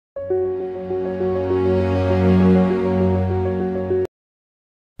Hello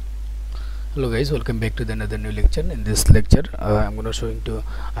guys, welcome back to another new lecture. In this lecture I'm going to show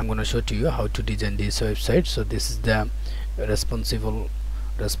to you how to design this website. So this is the responsive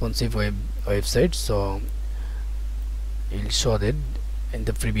website. So you'll show that in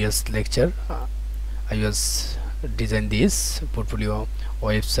the previous lecture I was design this portfolio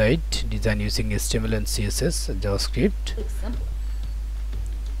website design using HTML and CSS JavaScript. Looks simple.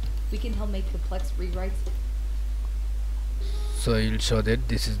 We can help make complex rewrites. So you'll show that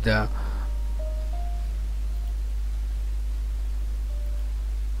this is the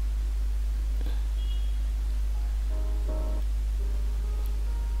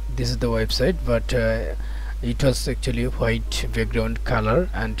website, but it was actually white background color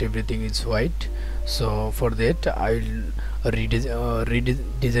and everything is white. So for that I'll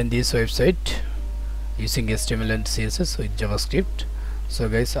redesign this website using HTML and CSS with JavaScript. So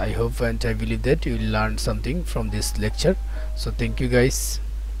guys, I hope and I believe that you will learn something from this lecture. So thank you guys,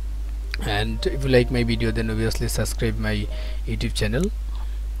 and if you like my video then obviously subscribe my YouTube channel.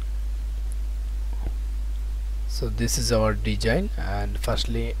 So this is our design, and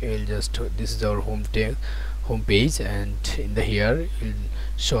firstly we'll just this is our home page, and in the here we'll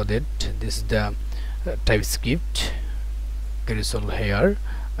show that this is the TypeScript carousel here.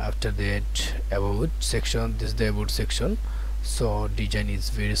 After that about section, this is the about section. So design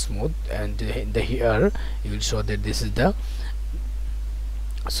is very smooth, and in the here you will show that this is the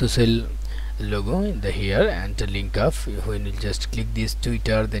social logo in the here, and the link of when you just click this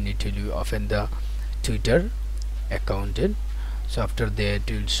Twitter, then it will open the Twitter account. So after that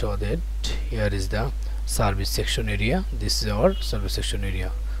you will show that here is the service section area. This is our service section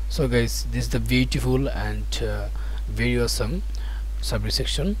area. So guys, this is the beautiful and very awesome service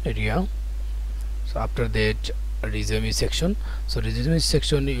section area. So after that resume section. So resume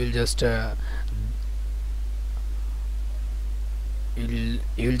section you will just you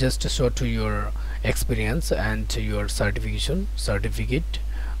will just show to your experience and your certificate,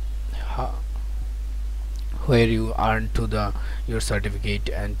 where you earn to the your certificate,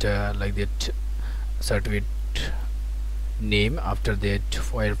 and like that certificate name. After that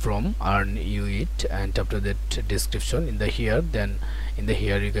where from earn you it, and after that description in the here. Then in the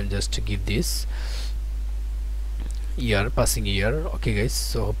here you can just give this year, passing year. Okay guys,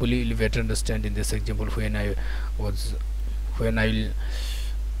 so hopefully you will better understand in this example when I will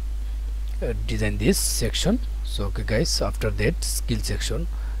design this section. So okay guys, after that skill section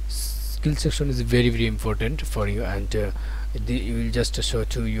is very important for you, and you will just show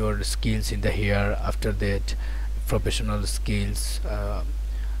to your skills in the here. After that professional skills,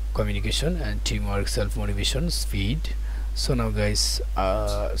 communication and teamwork, self-motivation, speed. So now guys,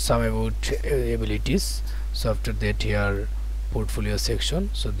 some about abilities. So after that here portfolio section.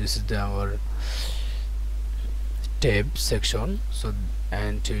 So this is our tab section. So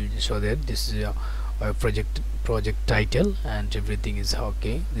and to show that this is a project title and everything is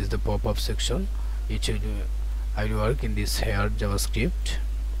okay. This is the pop-up section. It should I will work in this here JavaScript.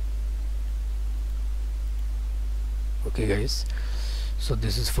 Okay guys, so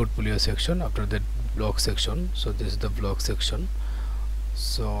this is portfolio section. After that blog section. So this is the blog section.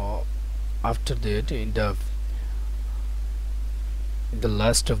 So after that in the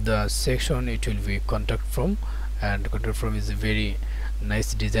last of the section it will be contact form, and contact form is a very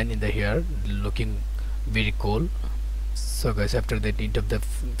nice design in the here, looking very cool. So guys, after that end of the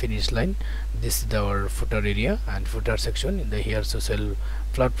finish line, this is our footer area and footer section in the here social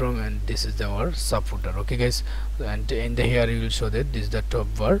platform, and this is our sub footer. Okay guys, and in the here you will show that this is the top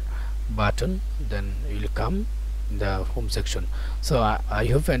bar button, then you will come in the home section. So I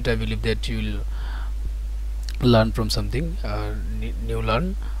hope and I believe that you will learn from something new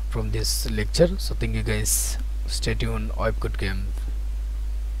learn from this lecture. So thank you guys, stay tuned. Webcode game.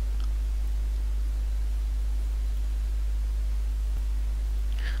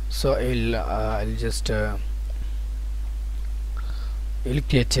 So I'll just you'll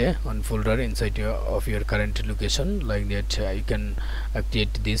create one folder inside of your current location, like that. You can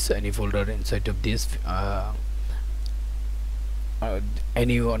create this any folder inside of this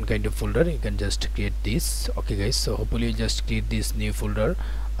any one kind of folder. You can just create this. Okay guys, so hopefully you just create this new folder,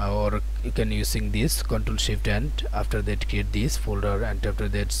 or you can using this Ctrl Shift and after that create this folder, and after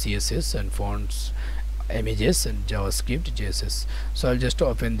that CSS and fonts, images and JavaScript, JSS. So I'll just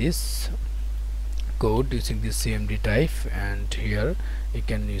open this code using this CMD type, and here you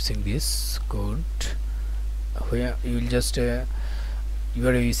can using this code where you will just you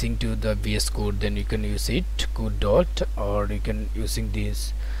are using to the VS Code, then you can use it code dot, or you can using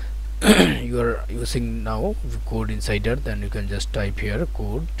this you are using now code insider, then you can just type here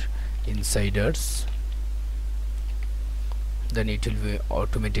code insiders, then it will be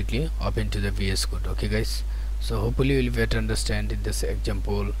automatically open to the VS Code. Okay guys, so hopefully you will better understand in this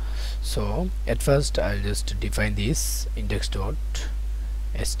example. So at first I'll just define this index.html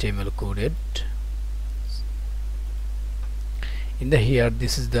coded. In the here,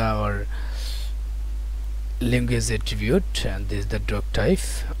 this is our language attribute, and this is the doc type.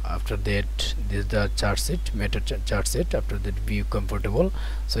 After that, this is the chart set, meta chart set. After that, view comfortable.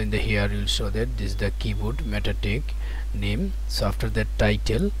 So in the here you will show that this is the keyboard meta tag name. So after that,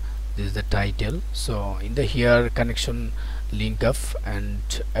 title, this is the title. So in the here, connection link up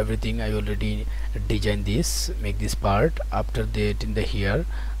and everything I already designed this, make this part. After that, in the here,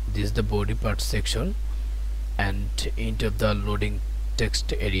 this is the body part section and into the loading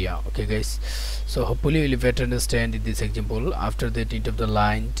text area. Okay guys, so hopefully you will better understand in this example. After that, into the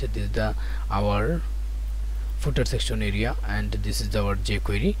line, this is the our footer section area, and this is our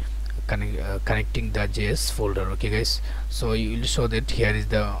jQuery connecting the JS folder. Okay guys, so you will show that here is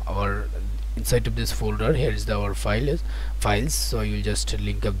the our inside of this folder, here is our files. So you will just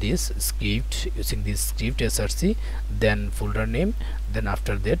link up this script using this script src, then folder name, then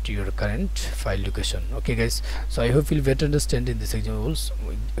after that your current file location. Okay guys, so I hope you'll better understand in this example.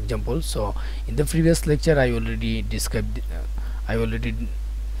 So in the previous lecture I already described I already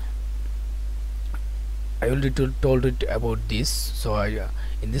told it about this. So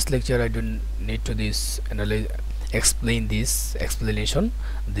in this lecture I don't need to explain this explanation,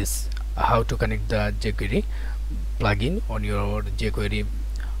 this how to connect the jQuery plugin on your jQuery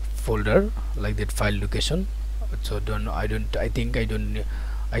folder, like that file location. So I think I don't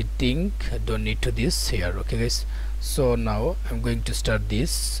need to this here. Okay guys, so now I'm going to start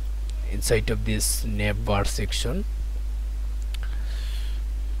this inside of this navbar section.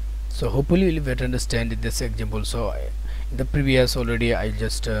 So hopefully you will better understand in this example. So in the previous already I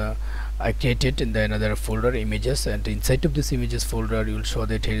just I created in the another folder images, and inside of this images folder you will show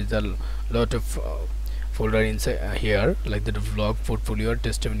that here is a lot of folder inside here, like the vlog, portfolio,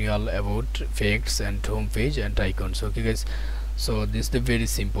 testimonial, about, facts, and home page and icons. Okay guys, so this is the very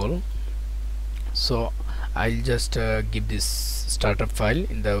simple. So I'll just give this startup file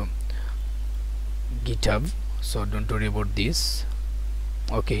in the GitHub, so don't worry about this.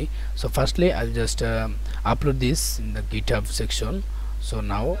 Okay, so firstly I'll just upload this in the GitHub section. So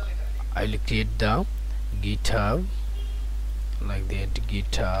now I'll create the GitHub, like that,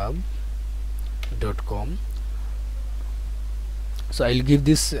 github.com. so I'll give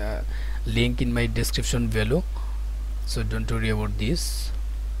this link in my description below, so don't worry about this.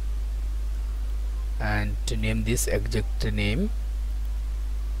 And to name this exact name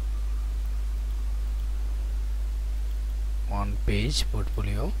on page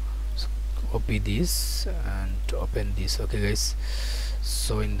portfolio, so copy this and open this. Okay guys,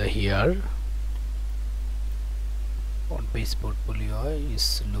 so in the here on page portfolio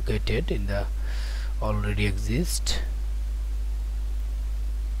is located in the already exist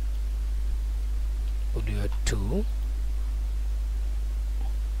portfolio 2.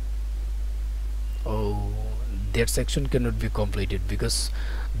 Oh, that section cannot be completed because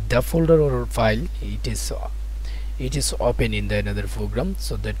the folder or file it is open in the another program,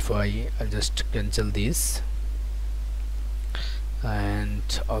 so that's why I'll just cancel this. And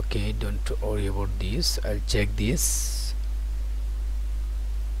okay, don't worry about this. I'll check this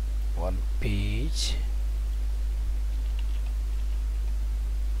one page,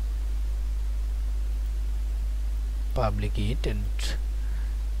 public it and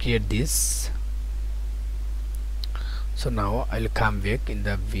create this. So now I'll come back in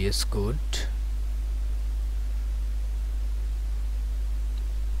the VS Code.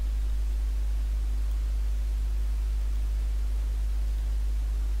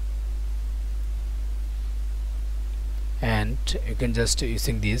 And you can just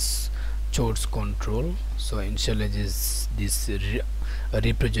using this source control, so initialize this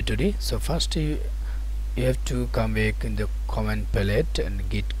repository. So first you have to come back in the command palette and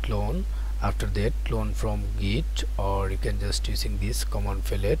git clone. After that, clone from git, or you can just using this command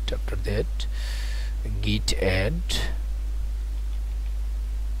palette. After that, git add,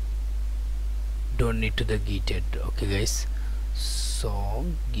 don't need to the git add. Okay guys, so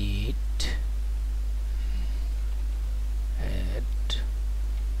git add,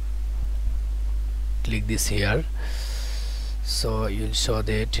 click this here. So you'll show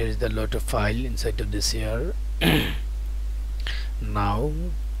that here is the lot of file inside of this here. Now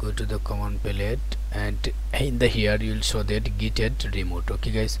go to the command palette, and in the here you will show that git add remote.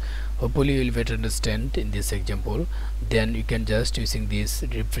 Okay guys, hopefully you will better understand in this example. Then you can just using this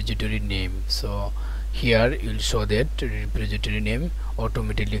repository name, so here you'll show that repository name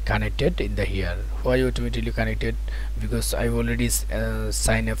automatically connected in the here. Why automatically connected? Because I already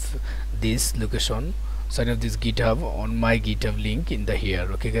sign up this location, sign up this github on my github link in the here.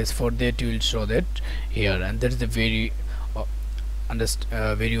 Okay guys, for that you will show that here, and that is the very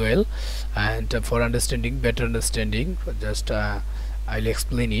very well. And for understanding, better understanding, just I'll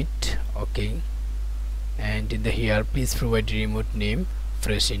explain it. Okay, and in the here please provide remote name,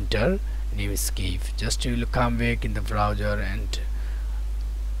 fresh enter, name is Keith. Just you will come back in the browser and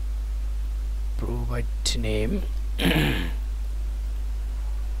provide name.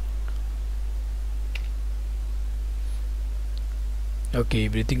 Okay,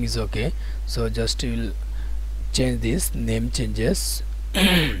 everything is okay. So just you will change this name changes.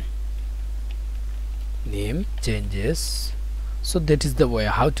 Name changes. So that is the way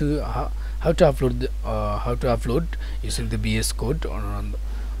how to upload using the VS code on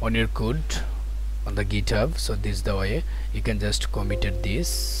your code on the GitHub. So this is the way you can just commit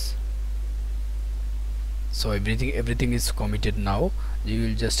this. So everything is committed now. You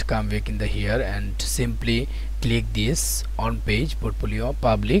will just come back in the here and simply click this on page portfolio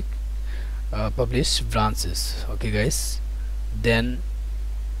public publish branches. Okay guys, then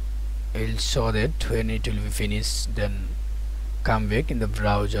it will show that when it will be finished, then come back in the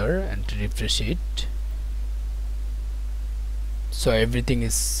browser and refresh it. So everything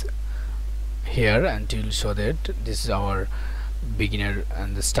is here, and you will show that this is our beginner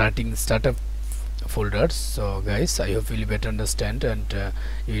and the startup folders. So guys, I hope you will better understand, and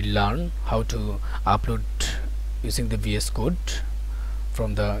you will learn how to upload using the VS code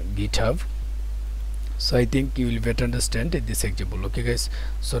from the GitHub. So I think you will better understand in this example. Okay guys,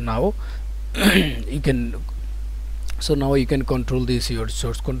 so now you can control this your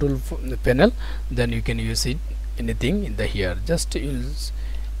source control panel, then you can use it anything in the here. Just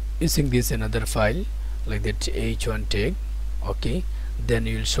using this another file like that h1 tag. Okay, then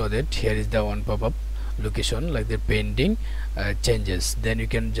you will show that here is the one pop-up location like the pending changes. Then you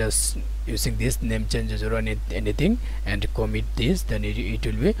can just using this name changes or anything and commit this, then it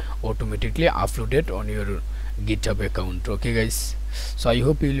will be automatically uploaded on your GitHub account. Okay guys, so I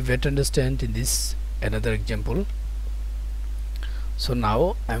hope you will better understand in this another example. So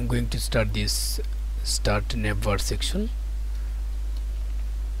now I'm going to start this navbar section.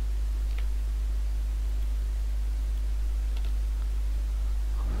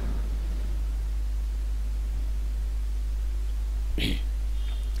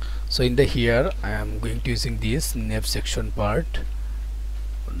 So in the here I am going to using this nav section part.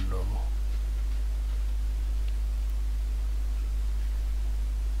 Oh no.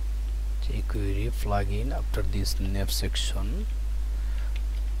 jQuery plugin after this nav section.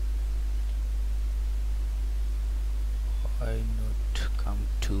 Why not come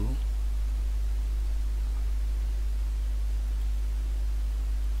to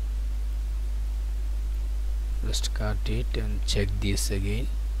just cut it and check this again.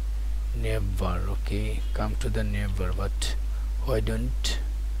 Navbar. Okay, come to the navbar, but why don't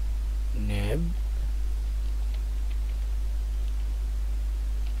nav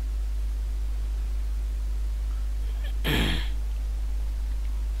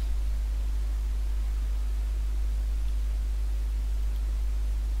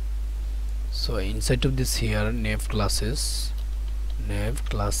so inside of this here nav classes, nav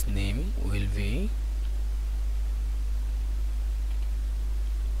class name will be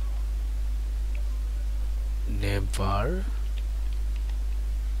navbar,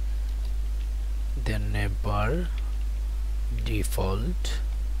 then navbar default,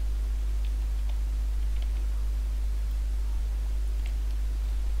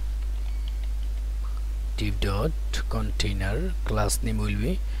 div dot container, class name will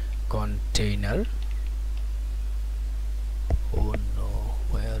be container. Oh no,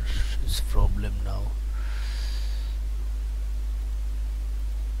 where is problem now?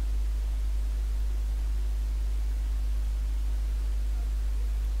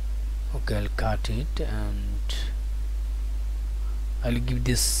 Okay, I'll cut it and I'll give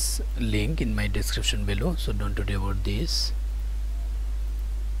this link in my description below, so don't worry about this.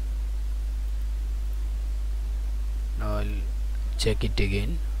 Now I'll check it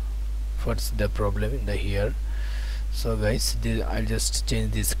again, what's the problem in the here. So guys, I'll just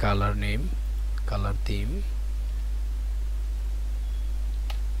change this color name, color theme.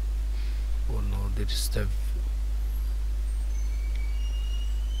 Oh no, there is the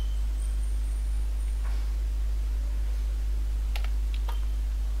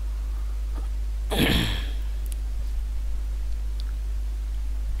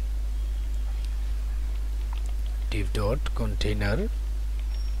div dot container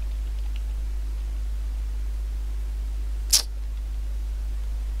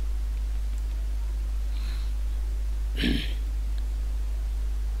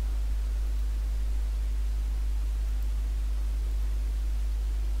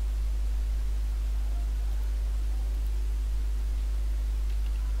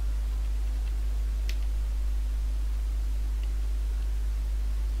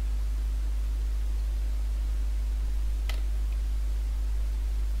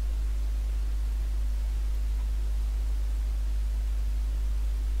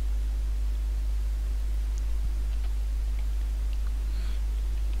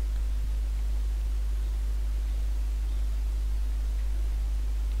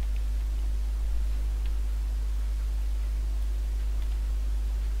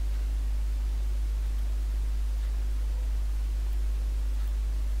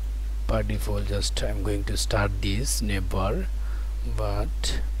by default just I'm going to start this navbar,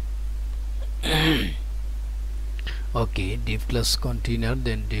 but okay, div class container,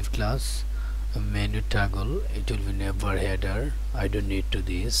 then div class menu toggle, it will be navbar header. I don't need to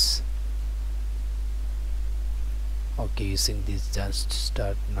this. Okay, using this just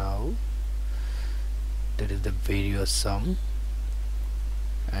start now. That is the very awesome.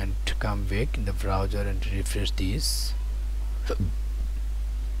 And come back in the browser and refresh this.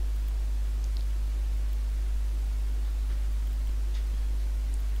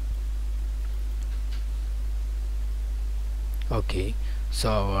 Okay, so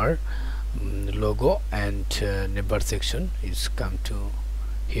our logo and neighbor section is come to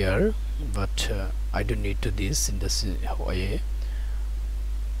here, but I don't need to this in this way.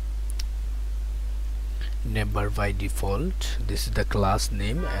 Neighbor by default, this is the class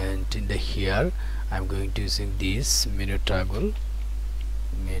name, and in the here I'm going to using this menu toggle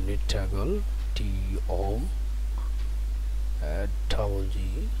TO double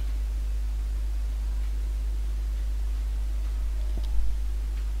G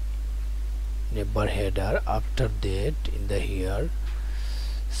neighbor header. After that in the here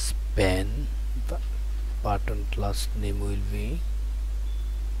span button class name will be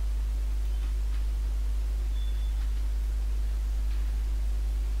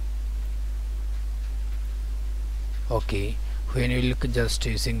okay. When you look just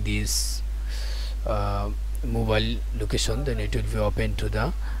using this mobile location, then it will be open to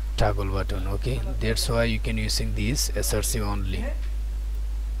the toggle button. Okay, that's why you can using this src only.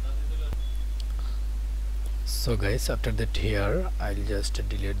 So guys, after that here I'll just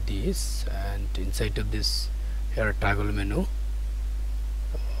delete this, and inside of this here toggle menu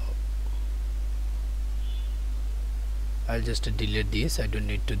I'll just delete this. I don't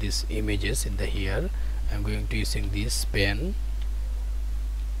need to this images in the here. I'm going to using this pen.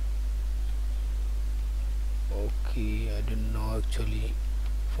 Okay, I don't know actually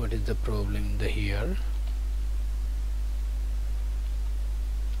what is the problem in the here.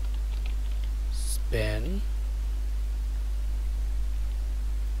 Span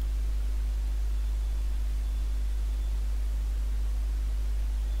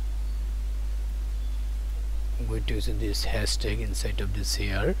I'm going to use this hashtag inside of this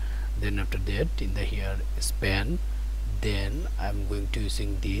here. Then after that in the here span, then I'm going to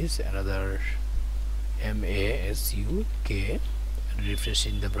using this another MASUK and refresh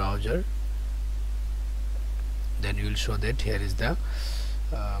in the browser. Then you will show that here is the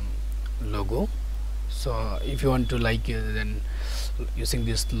logo. So if you want to like then using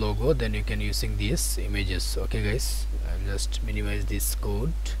this logo, then you can using these images. Okay guys, I'll just minimize this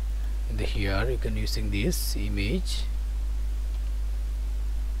code. In the here you can using this image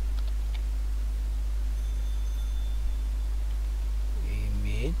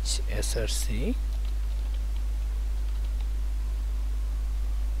src.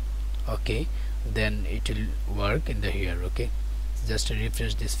 Okay, then it will work in the here. Okay, just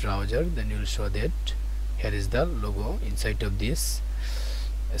refresh this browser, then you will show that here is the logo inside of this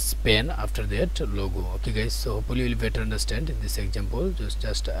span. After that logo. Okay guys, so hopefully you will better understand in this example.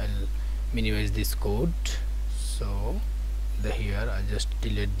 Just I'll minimize this code. So the here I just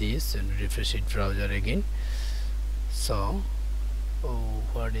delete this and refresh it browser again. So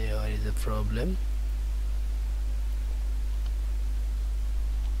what is the problem?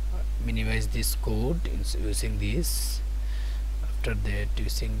 Minimize this code using this. After that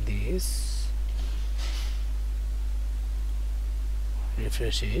using this,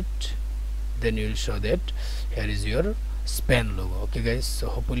 refresh it, then you will show that here is your span logo. Okay guys, so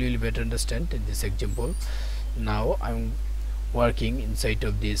hopefully you will better understand in this example. Now I'm working inside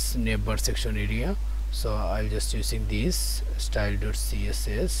of this neighbor section area, so I'll just using this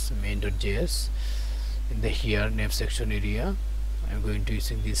style.css main.js. in the here nav section area I'm going to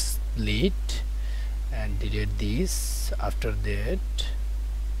using this split and delete this. After that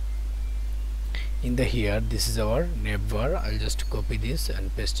in the here this is our neighbor. I'll just copy this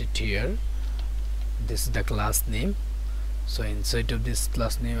and paste it here. This is the class name, so inside of this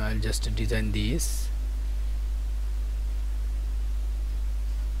class name I'll just design this.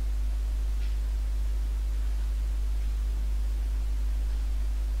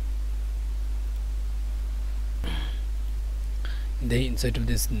 The inside of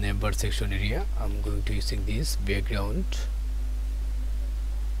this neighbor section area I'm going to using this background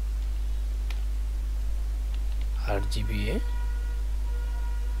RGBA.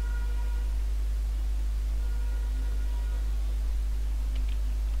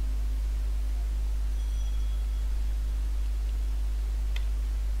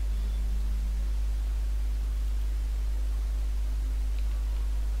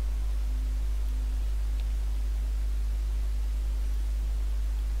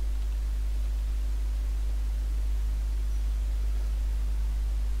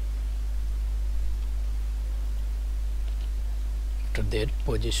 after that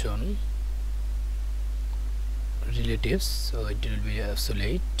position relatives, so it will be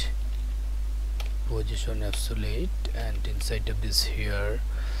absolute position absolute, and inside of this here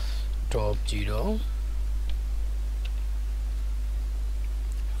top 0,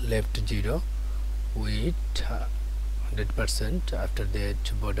 left 0, width 100%, after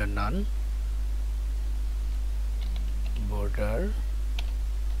that border none, border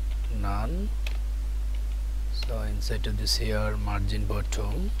none. So inside of this here margin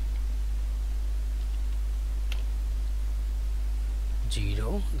bottom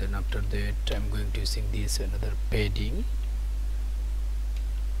 0, then after that I'm going to using this another padding,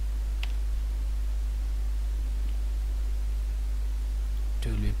 it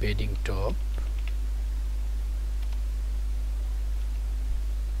will be padding top,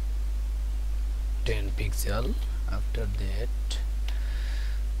 pixel, after that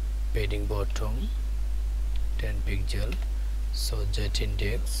padding bottom 10 pixel, so jet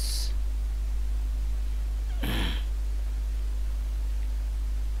index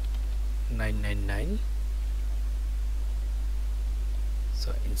 999.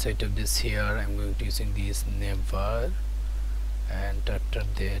 So inside of this here I'm going to using this navbar, and after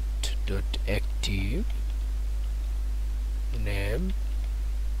that dot active nav,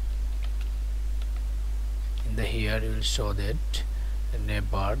 in the here you will show that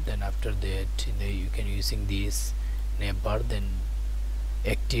navbar, then after that in the you can using this navbar, then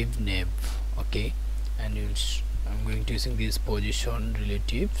active nav. Okay, and you will I'm going to using this position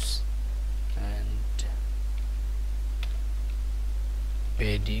relatives, and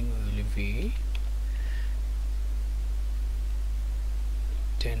padding will be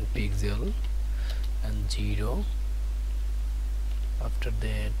 10 pixel and 0, after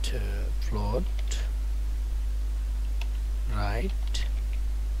that float right,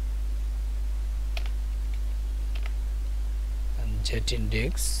 and jet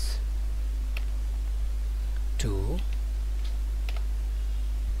index 2,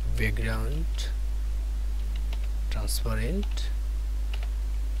 background transparent,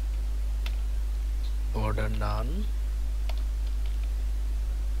 border none,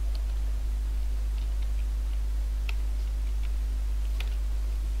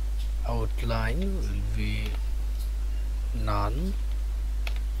 outline will be none.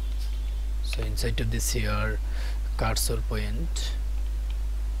 So inside of this here cursor pointer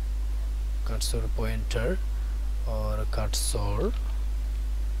or cursor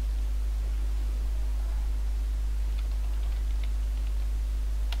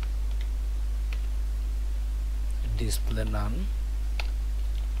display none.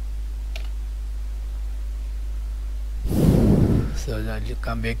 So I'll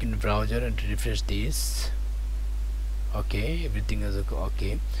come back in browser and refresh this. Okay, everything is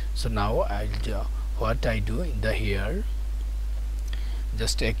okay. So now I'll what I do in the here,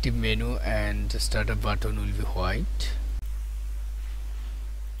 just active menu and startup button will be white.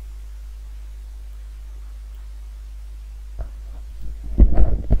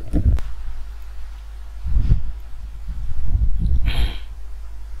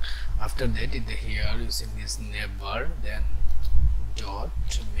 After that in the here using this navbar, then dot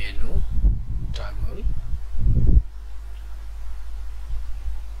menu toggle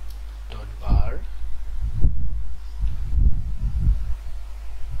dot bar,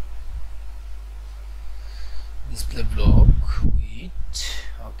 display block width.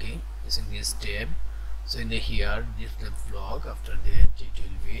 Okay, using this tab. So in the here display block, after that it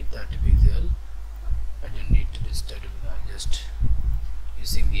will be 30 pixel. I don't need to restart it, I just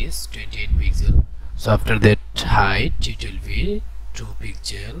using this 28 pixel. So after that height it will be 2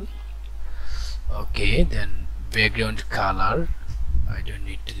 pixel. Okay, then background color, I don't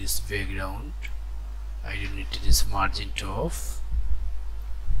need to this background, I don't need to this margin top,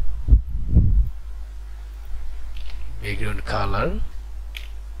 background color,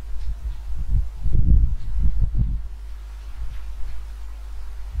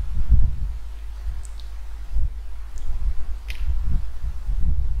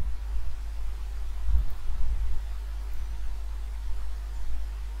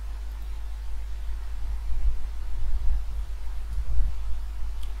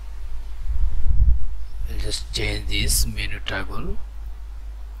 just change this menu toggle,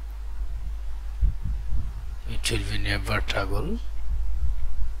 it will be never toggle.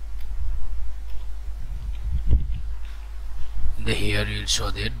 In the here you will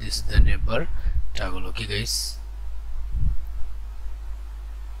show that this is the never toggle. Okay guys,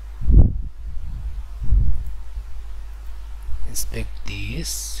 inspect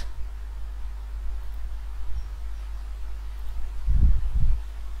this.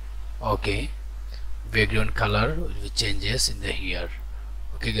 Okay, background color will be changes in the here.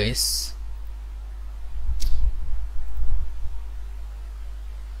 Okay guys,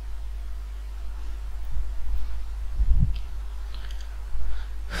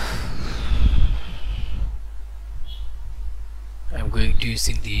 I'm going to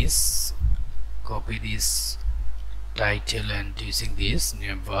using this, copy this title and using this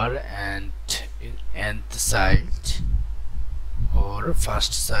navbar and nth child or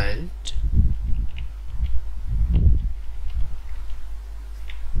first child.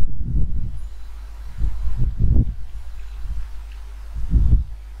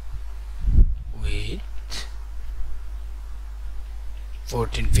 With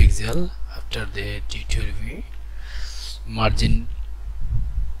 14 pixel. After that it will be margin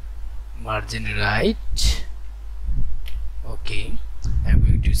right. Okay, I'm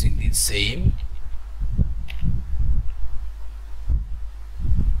going to using the same.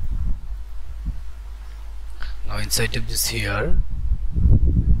 Now inside of this here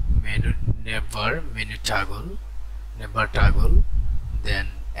menu toggle, then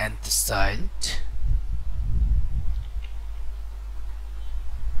nth child,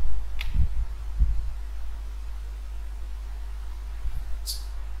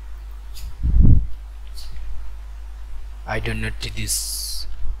 I don't know this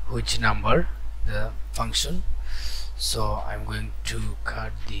which number the function, so I'm going to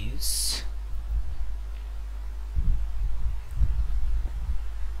cut this.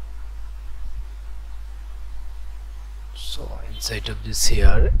 So inside of this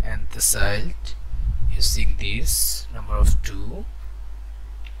here nth child, using this number of 2,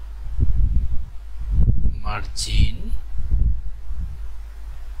 margin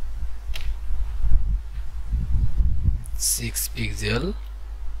six pixel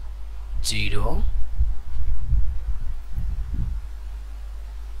 0,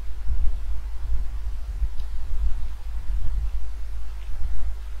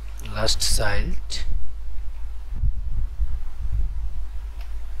 last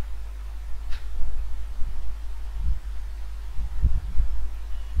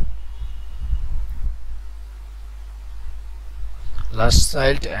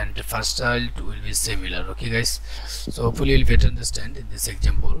child, and first child will be similar. Okay guys, so hopefully you'll better understand in this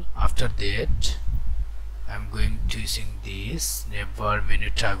example. After that I'm going to using this navbar menu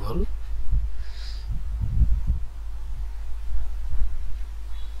toggle,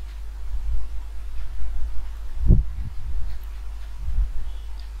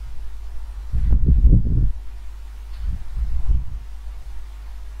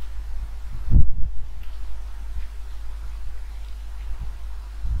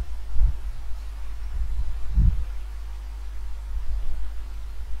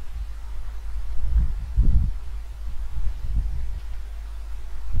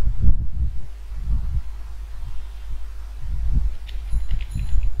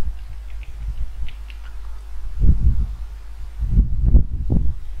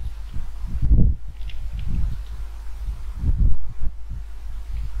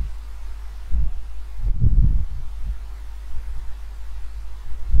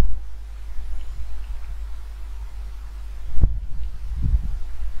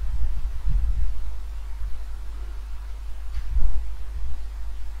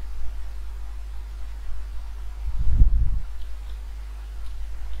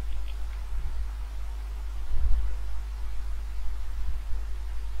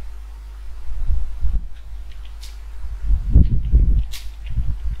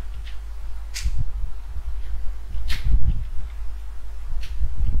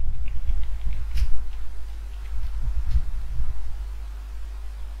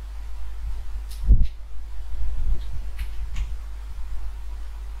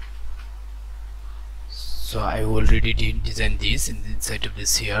 so I already design this inside of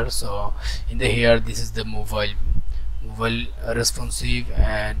this here. So in the here this is the mobile responsive,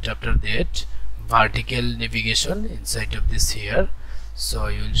 and after that vertical navigation inside of this here. So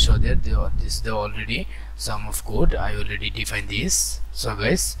you will show that this is the already sum of code I already defined this. So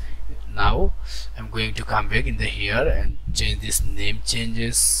guys, now I'm going to come back in the here and change this name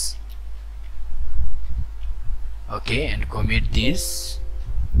changes. Okay, and commit this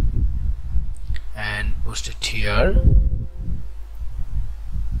and post it here.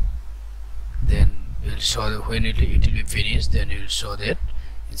 Then you will show that when it will be finished, then you will show that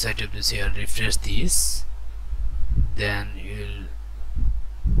inside of this here. Refresh this, then you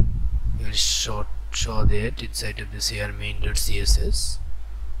will show that inside of this here main.css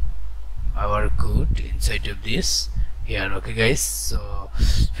our code inside of this here. Okay guys, so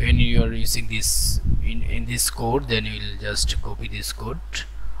when you are using this in this code, then you will just copy this code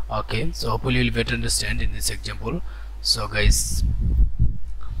Okay, so hopefully you will better understand in this example. So guys,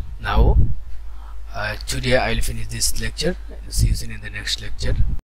 now today I will finish this lecture. See you soon in the next lecture.